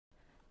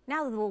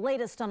Now the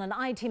latest on an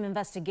I-team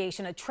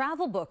investigation. A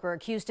travel booker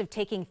accused of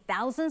taking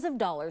thousands of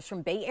dollars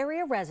from Bay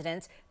Area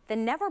residents,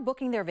 then never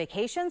booking their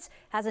vacations,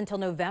 has until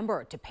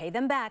November to pay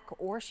them back,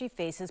 or she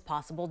faces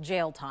possible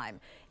jail time.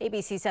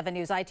 ABC 7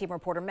 News I-team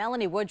reporter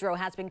Melanie Woodrow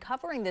has been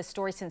covering this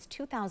story since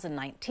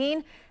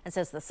 2019 and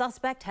says the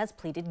suspect has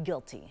pleaded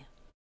guilty.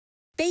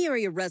 Bay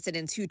Area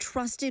residents who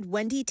trusted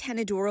Wendy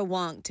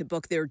Wong to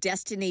book their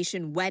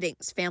destination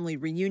weddings, family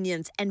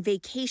reunions, and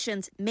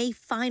vacations may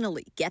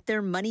finally get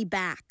their money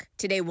back.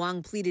 Today,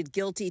 Wong pleaded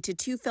guilty to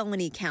 2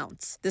 felony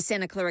counts. The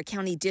Santa Clara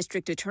County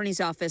District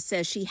Attorney's Office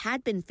says she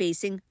had been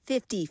facing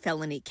 50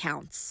 felony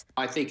counts.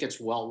 I think it's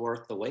well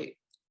worth the wait,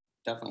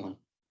 definitely,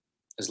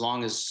 as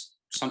long as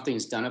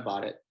something's done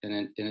about it,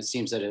 and it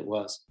seems that it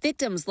was.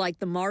 Victims like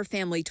the Marr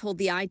family told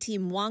the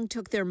I-team Wong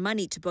took their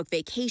money to book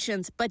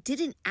vacations but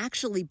didn't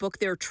actually book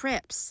their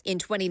trips. In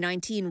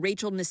 2019,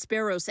 Rachel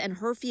Nisperos and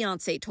her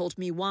fiance told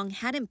me Wong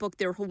hadn't booked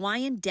their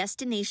Hawaiian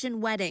destination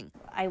wedding.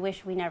 I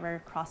wish we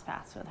never crossed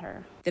paths with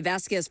her. The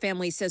Vasquez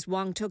family says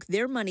Wong took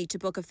their money to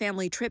book a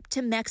family trip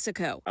to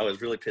Mexico. I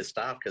was really pissed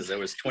off because there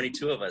was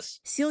 22 of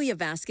us. Celia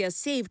Vasquez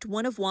saved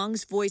one of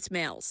Wong's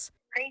voicemails.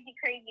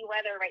 Crazy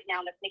weather right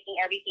now that's making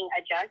everything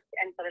adjust,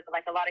 and so there's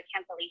like a lot of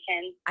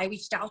cancellations. I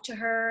reached out to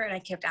her and I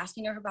kept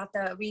asking her about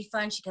the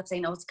refund. She kept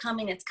saying, "No, it's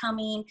coming, and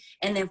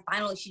then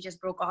finally she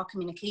just broke all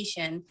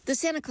communication. The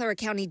Santa Clara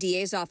County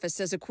DA's office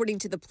says according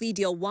to the plea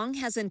deal, Wong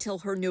has until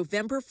her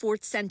November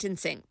 4th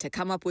sentencing to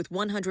come up with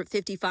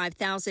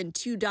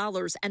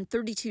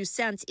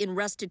 $155,002.32 in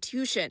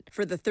restitution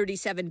for the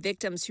 37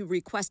 victims who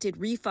requested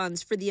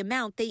refunds for the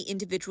amount they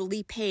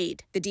individually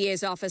paid. The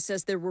DA's office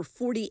says there were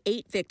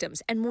 48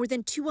 victims and more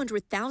than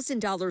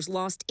 $200,000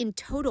 lost in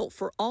total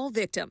for all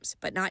victims,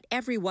 but not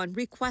everyone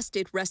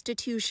requested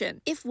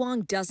restitution. If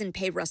Wong doesn't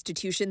pay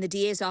restitution, the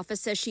DA's office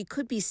says she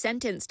could be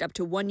sentenced up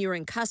to 1 year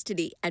in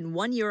custody and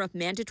 1 year of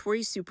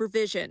mandatory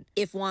supervision.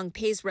 If Wong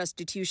pays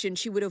restitution,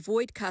 she would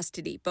avoid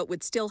custody, but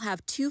would still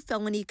have 2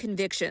 felony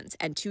convictions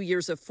and 2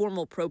 years of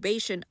formal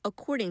probation,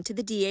 according to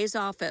the DA's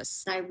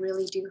office. I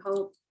really do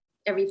hope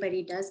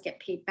everybody does get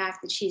paid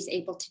back, that she's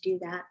able to do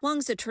that.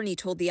 Wong's attorney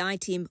told the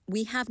I-team,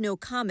 "We have no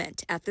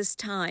comment at this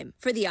time."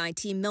 For the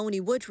I-team,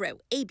 Melanie Woodrow,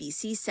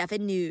 ABC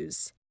 7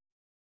 News.